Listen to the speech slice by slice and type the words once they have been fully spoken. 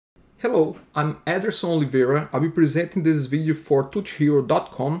Hello, I'm Ederson Oliveira. I'll be presenting this video for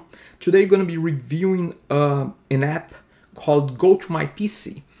tutorial.com. Today I'm going to be reviewing an app called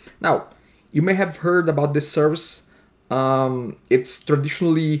GoToMyPc. Now, you may have heard about this service. It's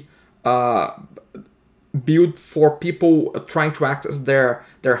traditionally built for people trying to access their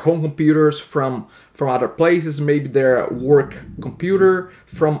home computers from other places, maybe their work computer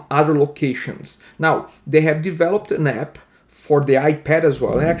from other locations. Now, they have developed an app for the iPad as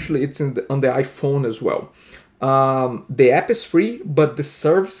well. Actually, it's on the iPhone as well. The app is free, but the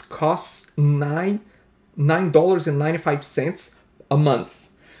service costs $9.95 a month.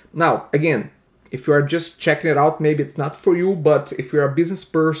 Now, again, if you are just checking it out, maybe it's not for you, but if you're a business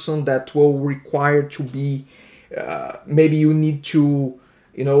person that will require to be, maybe you need to,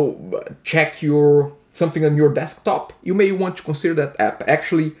 check something on your desktop, you may want to consider that app.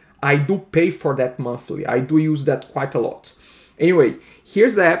 Actually, I do pay for that monthly. I do use that quite a lot. Anyway,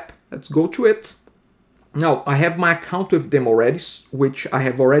 here's the app. Let's go to it. Now, I have my account with them already, which I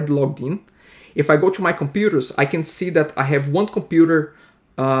have already logged in. If I go to my computers, I can see that I have one computer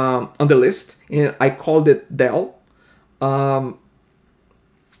on the list, and I called it Dell. Now,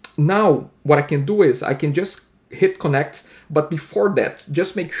 what I can do is I can just hit connect, but before that,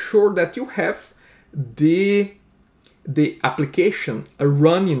 just make sure that you have the application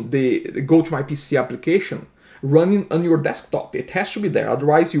running, the GoToMyPc application running on your desktop. It has to be there,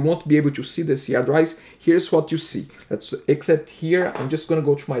 otherwise you won't be able to see this here. Otherwise, here's what you see. Let's exit here. I'm just gonna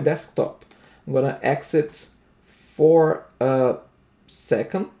go to my desktop. I'm gonna exit for a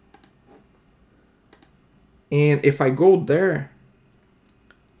second, and if I go there,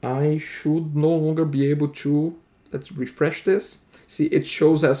 I should no longer be able to. Let's refresh this. See, it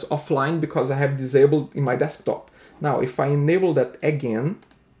shows as offline because I have disabled in my desktop. Now, if I enable that again,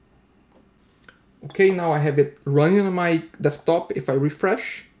 okay, now I have it running on my desktop. If I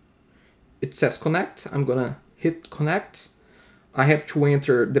refresh, it says connect. I'm gonna hit connect. I have to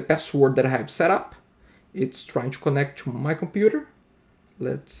enter the password that I have set up. It's trying to connect to my computer.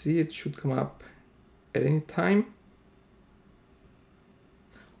 Let's see, it should come up at any time.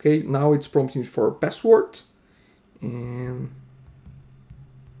 Okay, now it's prompting for password. And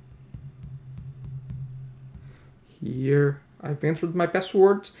here I've entered my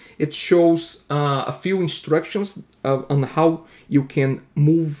password. It shows a few instructions on how you can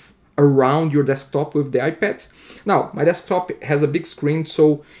move around your desktop with the iPad. Now, my desktop has a big screen,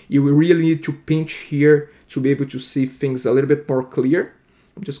 so you will really need to pinch here to be able to see things a little bit more clear.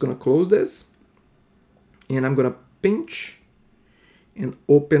 I'm just gonna close this, and I'm gonna pinch and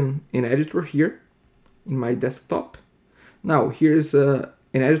open an editor here in my desktop. Now, here's an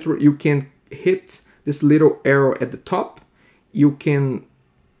editor. You can hit this little arrow at the top. You can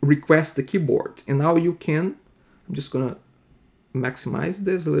request the keyboard, and now you can, I'm just gonna maximize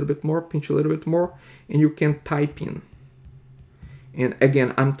this a little bit more, pinch a little bit more, and you can type in. And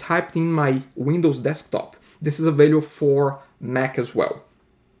again, I'm typing in my Windows desktop. This is available for Mac as well.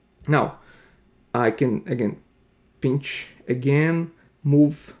 Now, I can, again, pinch again,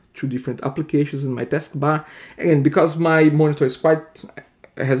 move to different applications in my taskbar. Again, because my monitor is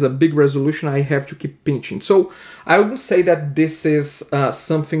has a big resolution, I have to keep pinching. So I wouldn't say that this is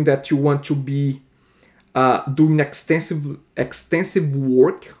something that you want to be doing extensive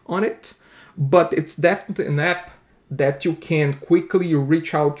work on it, but it's definitely an app that you can quickly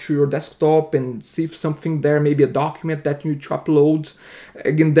reach out to your desktop and see if something there, maybe a document that you need to upload.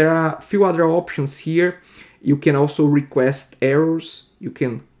 Again, there are a few other options here. You can also request errors. You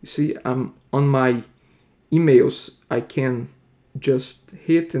can see on my emails, I can just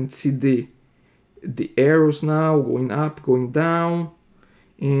hit and see the arrows now going up, going down.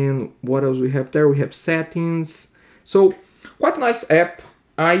 And what else we have there? We have settings. So quite a nice app.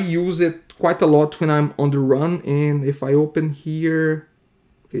 I use it quite a lot when I'm on the run. And if I open here,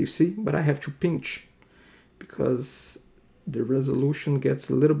 okay, you see, but I have to pinch because the resolution gets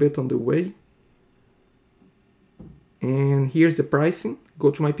a little bit on the way. And here's the pricing.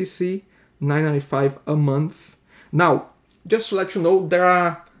 GoToMyPc, $9.95 a month. Now, just to let you know, there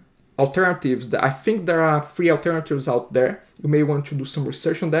are alternatives. I think there are free alternatives out there. You may want to do some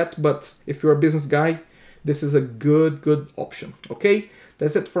research on that, but if you're a business guy, this is a good option. Okay,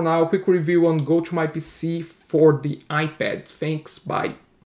 that's it for now. Quick review on GoToMyPc for the iPad. Thanks, bye.